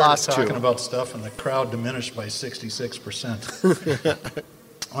 We lost talking 2. about stuff, and the crowd diminished by 66%.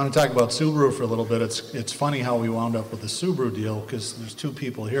 I want to talk about Subaru for a little bit. It's funny how we wound up with the Subaru deal, because there's 2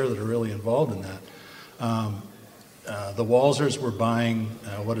 people here that are really involved in that. The Walsers were buying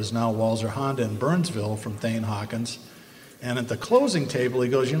what is now Walser Honda in Burnsville from Thane Hawkins. And at the closing table, he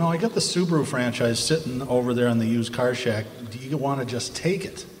goes, I got the Subaru franchise sitting over there in the used car shack. Do you want to just take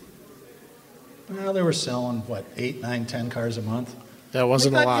it? Well, they were selling, 8, 9, 10 cars a month. That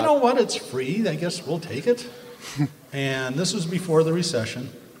wasn't a lot. You know what? It's free. I guess we'll take it. And this was before the recession.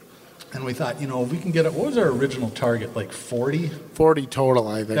 And we thought, if we can get it, what was our original target? 40? 40 total,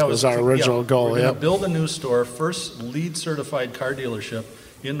 I think, was our original goal. We're going to build a new store, first LEED certified car dealership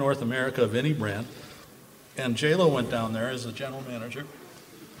in North America of any brand. And J-Lo went down there as the general manager.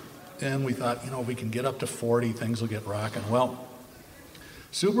 And we thought, if we can get up to 40, things will get rocking. Well,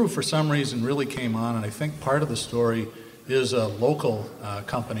 Subaru, for some reason, really came on, and I think part of the story is a local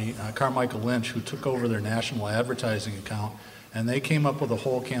company, Carmichael Lynch, who took over their national advertising account, and they came up with a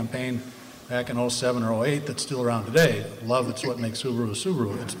whole campaign back in 07 or 08 that's still around today. Love, it's what makes Subaru a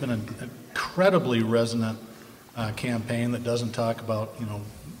Subaru. It's been an incredibly resonant campaign that doesn't talk about,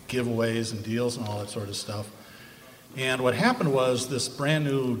 giveaways and deals and all that sort of stuff. And what happened was this brand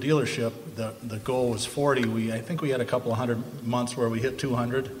new dealership, the goal was 40. I think we had a couple of 100 months where we hit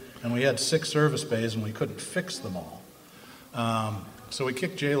 200, and we had 6 service bays, and we couldn't fix them all. So we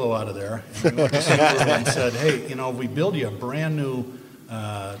kicked J-Lo out of there, and we went to Subaru and said, hey, if we build you a brand new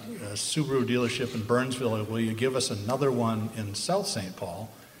Subaru dealership in Burnsville, will you give us another one in South St. Paul?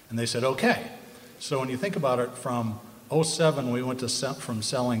 And they said, okay. So when you think about it, from 07, we went from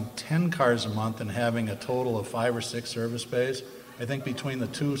selling 10 cars a month and having a total of 5 or 6 service bays. I think between the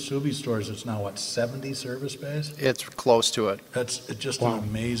 2 Subi stores, it's now, 70 service bays? It's close to it. That's just an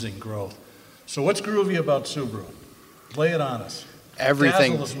amazing growth. So what's groovy about Subaru? Lay it on us.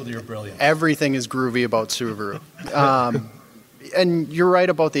 Everything. Dazzle us with your brilliance. Everything is groovy about Subaru. And you're right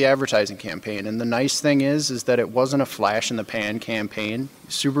about the advertising campaign. And the nice thing is that it wasn't a flash-in-the-pan campaign.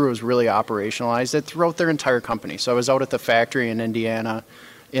 Subaru has really operationalized it throughout their entire company. So I was out at the factory in Indiana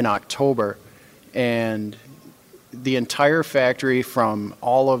in October, and the entire factory, from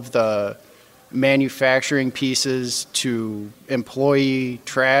all of the manufacturing pieces to employee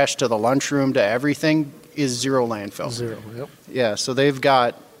trash to the lunchroom to everything, is 0 landfill. 0, yep. Yeah, so they've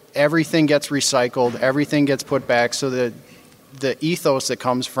got everything gets recycled, everything gets put back, so that the ethos that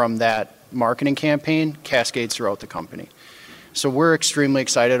comes from that marketing campaign cascades throughout the company. So we're extremely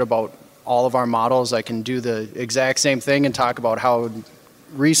excited about all of our models. I can do the exact same thing and talk about how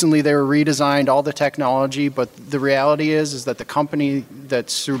recently they were redesigned, all the technology, but the reality is that the company that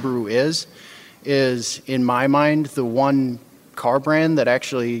Subaru is, in my mind, the one car brand that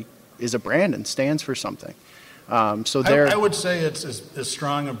actually is a brand and stands for something. So I would say it's as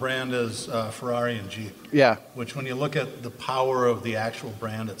strong a brand as Ferrari and Jeep. Yeah. Which, when you look at the power of the actual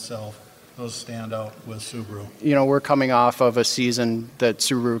brand itself, those stand out with Subaru. You know, we're coming off of a season that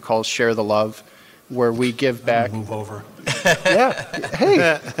Subaru calls Share the Love, where we give back. Move over. Yeah.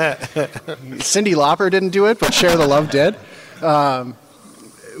 Hey. Cyndi Lauper didn't do it, but Share the Love did.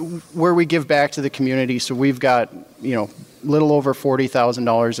 Where we give back to the community. So we've got, you know, little over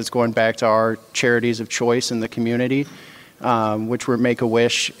 $40,000 that's going back to our charities of choice in the community, which were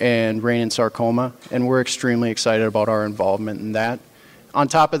Make-A-Wish and Rain and Sarcoma, and we're extremely excited about our involvement in that. On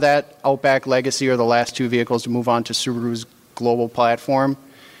top of that, Outback Legacy are the last two vehicles to move on to Subaru's global platform,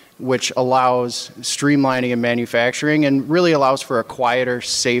 which allows streamlining in manufacturing and really allows for a quieter,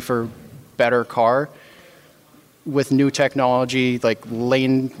 safer, better car with new technology like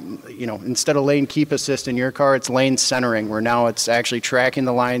lane, you know, instead of lane keep assist in your car, it's lane centering, where now it's actually tracking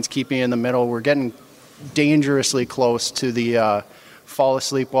the lines, keeping you in the middle. We're getting dangerously close to the fall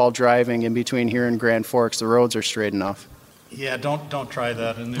asleep while driving in between here and Grand Forks. The roads are straight enough. Yeah, don't try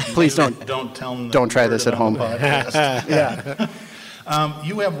that. And if you Please do, don't. Don't tell them. Don't try this at home. Yeah.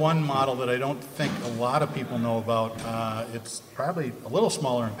 You have one model that I don't think a lot of people know about. It's probably a little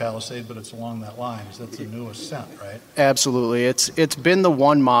smaller in Palisade, but it's along that line. That's the new Ascent, right? Absolutely. It's been the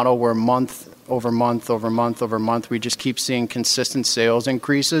one model where month over month over month over month, we just keep seeing consistent sales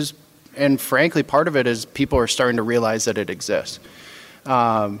increases. And frankly, part of it is people are starting to realize that it exists.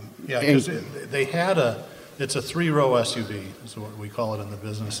 Yeah, because they had it's a 3-row SUV, is what we call it in the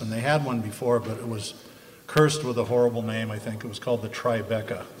business. And they had one before, but it was cursed with a horrible name, I think. It was called the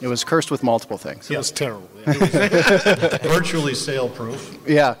Tribeca. It was cursed with multiple things. Yeah. It was terrible. It was virtually sale-proof.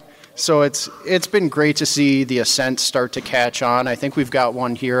 Yeah. So it's been great to see the Ascent start to catch on. I think we've got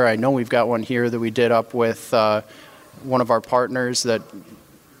one here. I know we've got one here that we did up with one of our partners that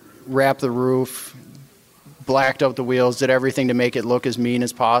wrapped the roof, blacked out the wheels, did everything to make it look as mean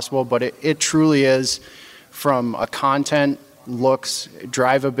as possible. But it truly is, from a content, looks,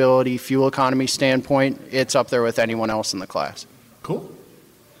 drivability, fuel economy standpoint, it's up there with anyone else in the class. Cool.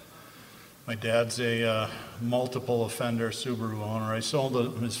 My dad's a multiple offender Subaru owner. I sold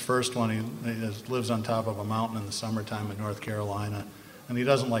him his first one. He lives on top of a mountain in the summertime in North Carolina, and he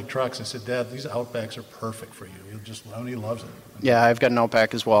doesn't like trucks. I said, Dad, these Outbacks are perfect for you. He loves it. Yeah, I've got an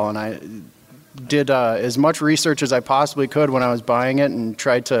Outback as well, and I did as much research as I possibly could when I was buying it and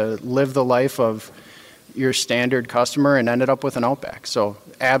tried to live the life of your standard customer and ended up with an Outback. So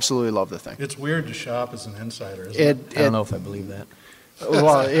absolutely love the thing. It's weird to shop as an insider, isn't it? I don't know if I believe that.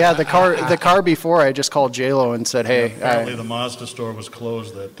 Well, yeah, the car before, I just called J-Lo and said, hey. Apparently the Mazda store was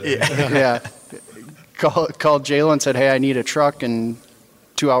closed that day. Yeah. Called J-Lo and said, hey, I need a truck, and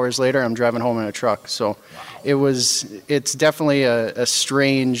 2 hours later I'm driving home in a truck. So it's definitely a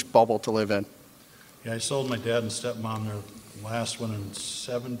strange bubble to live in. Yeah, I sold my dad and stepmom their last one in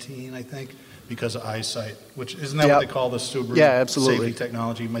 17, I think, because of eyesight, which isn't that what they call the Subaru safety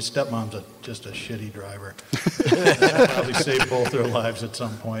technology? My stepmom's just a shitty driver. Probably saved both their lives at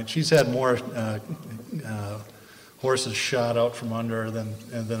some point. She's had more horses shot out from under her than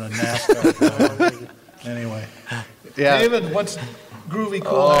a NASCAR driver. Anyway. Yeah. David, what's groovy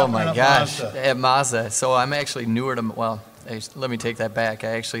cool Oh my gosh, Mazda? at Mazda. So I'm actually newer to, let me take that back.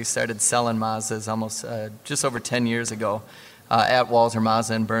 I actually started selling Mazdas almost just over 10 years ago at Walter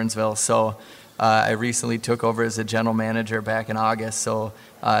Mazda in Burnsville. So I recently took over as a general manager back in August. So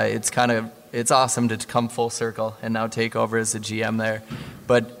it's awesome to come full circle and now take over as the GM there.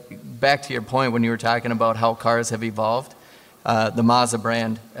 But back to your point when you were talking about how cars have evolved, the Mazda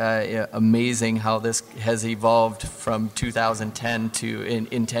brand, amazing how this has evolved from 2010 to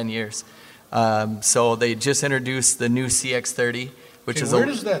in 10 years. So they just introduced the new CX-30, which is where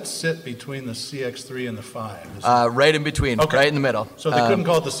does that sit between the CX-3 and the 5? Right in between, right in the middle. So they couldn't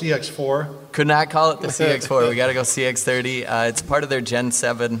call it the CX-4? Could not call it the CX-4. We got to go CX-30. It's part of their Gen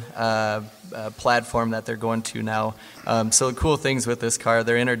 7 platform that they're going to now. So the cool things with this car,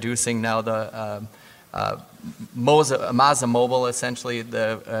 they're introducing now the Mazda Mobile, essentially,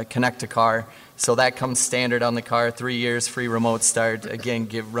 the connect-to-car. So that comes standard on the car, 3 years, free remote start. Again,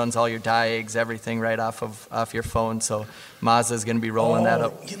 runs all your diags, everything right off your phone. So Mazda's going to be rolling that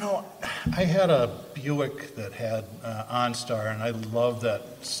up. You know, I had a Buick that had OnStar, and I love that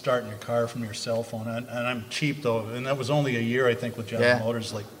starting your car from your cell phone. And I'm cheap, though, and that was only a year, I think, with General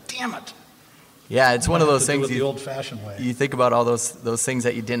Motors. Like, damn it. Yeah, it's one of those things. The old-fashioned way. You think about all those things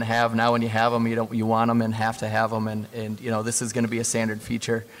that you didn't have. Now, when you have them, you want them and have to have them, and you know this is going to be a standard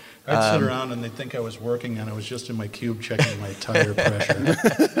feature. I'd sit around and they'd think I was working, and I was just in my cube checking my tire pressure.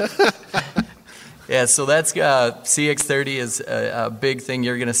 Yeah, so that's CX-30 is a big thing.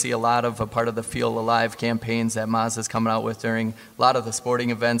 You're going to see a lot of a part of the Feel Alive campaigns that Mazda's coming out with during a lot of the sporting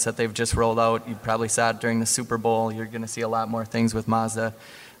events that they've just rolled out. You probably saw it during the Super Bowl. You're going to see a lot more things with Mazda.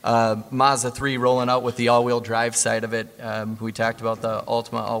 Mazda 3 rolling out with the all-wheel drive side of it. We talked about the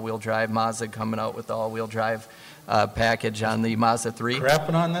Ultima all-wheel drive. Mazda coming out with the all-wheel drive package on the Mazda 3.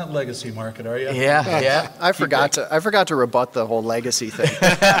 Crapping on that legacy market, are you? Yeah. I forgot to rebut the whole legacy thing.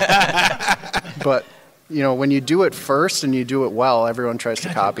 But when you do it first and you do it well, everyone tries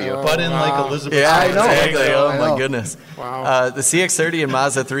to copy you. Butt in like Elizabeth. Yeah, I know. exactly. I Oh know. my goodness. Wow. The CX-30 and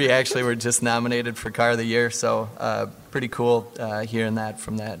Mazda 3 actually were just nominated for Car of the Year, so pretty cool hearing that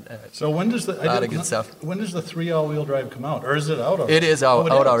from that. So when does the lot of good stuff. When does the 3 all-wheel drive come out, or is it out already? It is out,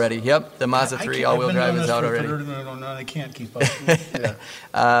 Oh, it is? already. Yep, the Mazda 3 all-wheel drive is out already. I can't keep up. Yeah.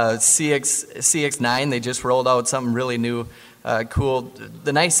 CX-9, they just rolled out something really new, cool.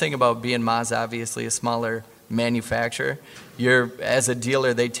 The nice thing about being Mazda, obviously, a smaller manufacturer, as a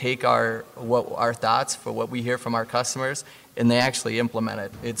dealer, they take our thoughts for what we hear from our customers, and they actually implement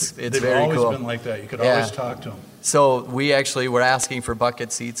it. It's They've very cool. always been like that. You could always talk to them. So we actually were asking for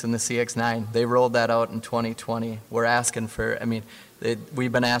bucket seats in the CX-9. They rolled that out in 2020. We're asking for,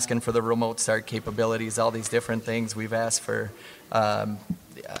 we've been asking for the remote start capabilities, all these different things. We've asked for the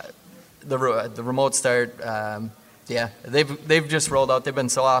remote start. They've just rolled out. They've been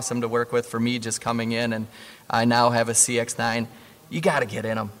so awesome to work with for me just coming in, and I now have a CX-9. You got to get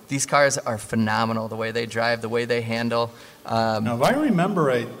in them. These cars are phenomenal, the way they drive, the way they handle. Now, if I remember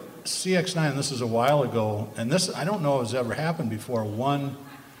right, CX-9, this is a while ago, and this, I don't know if it's ever happened before, won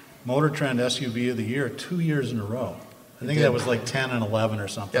Motor Trend SUV of the Year 2 years in a row. I think that was like 10 and 11 or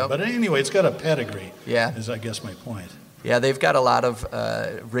something. Yep. But anyway, it's got a pedigree, Yeah. is I guess my point. Yeah, they've got a lot of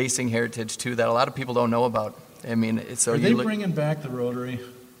racing heritage, too, that a lot of people don't know about. Are they bringing back the rotary?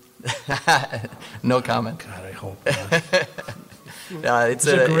 No comment. God, I hope not. It's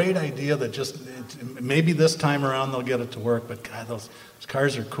a great idea that maybe this time around they'll get it to work, but God, those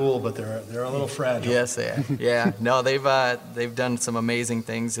cars are cool, but they're a little fragile. Yes, they are. Yeah. No, they've done some amazing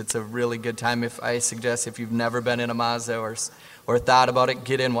things. It's a really good time. I suggest if you've never been in a Mazda or thought about it,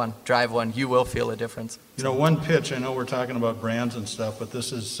 get in one, drive one. You will feel a difference. One pitch, I know we're talking about brands and stuff, but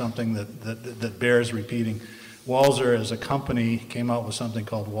this is something that bears repeating. Walser as a company came out with something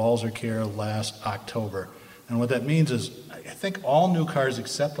called Walser Care last October. And what that means is, I think all new cars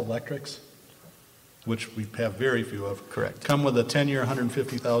except electrics, which we have very few of, correct, come with a 10-year,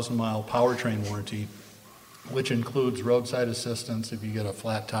 150,000-mile powertrain warranty, which includes roadside assistance if you get a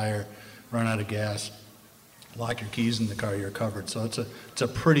flat tire, run out of gas, lock your keys in the car, you're covered. So it's a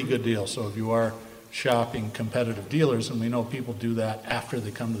pretty good deal. So if you are shopping competitive dealers, and we know people do that after they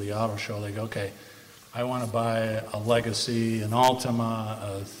come to the auto show, they go, okay, I want to buy a Legacy, an Ultima,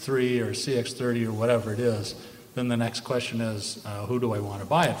 a 3 or CX-30 or whatever it is, then the next question is, who do I want to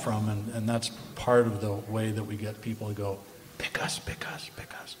buy it from? And that's part of the way that we get people to go, pick us, pick us,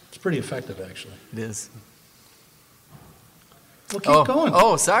 pick us. It's pretty effective, actually. It is. Well, keep going.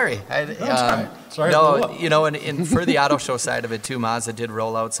 Oh, sorry. Sorry. No, and for the auto show side of it too, Mazda did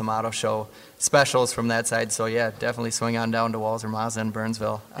roll out some auto show specials from that side. So yeah, definitely swing on down to Walser Mazda in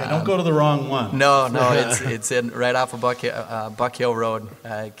Burnsville. Yeah, don't go to the wrong one. No, it's in right off of Buck Hill Road.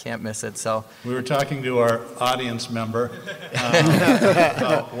 Can't miss it. So we were talking to our audience member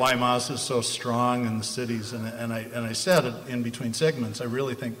about why Mazda is so strong in the cities, and I said it in between segments. I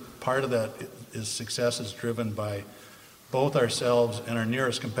really think part of that is success is driven by both ourselves and our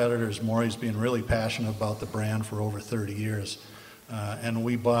nearest competitors, Maury's being really passionate about the brand for over 30 years. And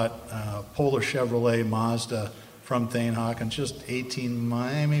we bought Polar Chevrolet Mazda from Thane Hawkins just 18,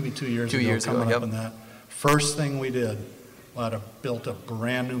 maybe 2 years ago. Coming up in that. First thing we did, built a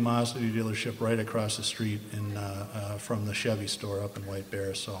brand new Mazda dealership right across the street from the Chevy store up in White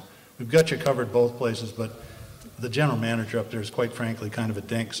Bear. So we've got you covered both places, but the general manager up there is quite frankly kind of a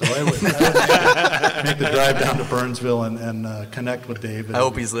dink, so I would make the drive down to Burnsville and connect with David. I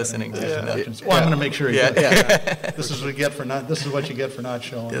hope he's listening. Well, I'm going to make sure he does. This is what you get for not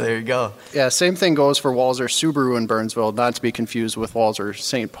showing. Yeah, there you go. Yeah, same thing goes for Walser Subaru in Burnsville, not to be confused with Walser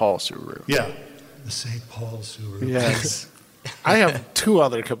St. Paul Subaru. Yeah, the St. Paul Subaru. Yes. I have two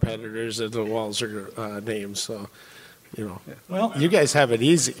other competitors in the Walser name, so. Well, you guys have it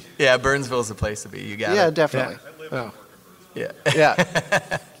easy. Yeah, Burnsville's the place to be. You got it. Yeah, definitely. Yeah.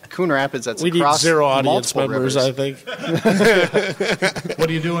 Yeah. Coon Rapids, that's we need zero audience members, rivers. I think. What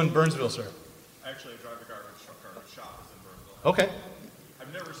do you do in Burnsville, sir? Actually, I drive a garbage truck. Our shop is in Burnsville. Okay.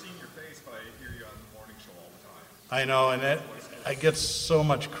 I've never seen your face, but I hear you on the morning show all the time. I know, and I get so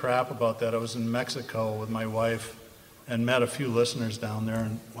much crap about that. I was in Mexico with my wife and met a few listeners down there,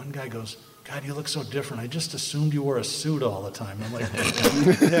 and one guy goes, God, you look so different. I just assumed you wore a suit all the time. I'm like,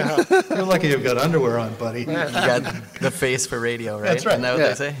 yeah, you're lucky you've got underwear on, buddy. You got the face for radio, right? That's right. Isn't that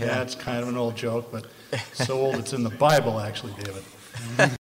what they say? Yeah, it's kind of an old joke, but so old it's in the Bible, actually, David.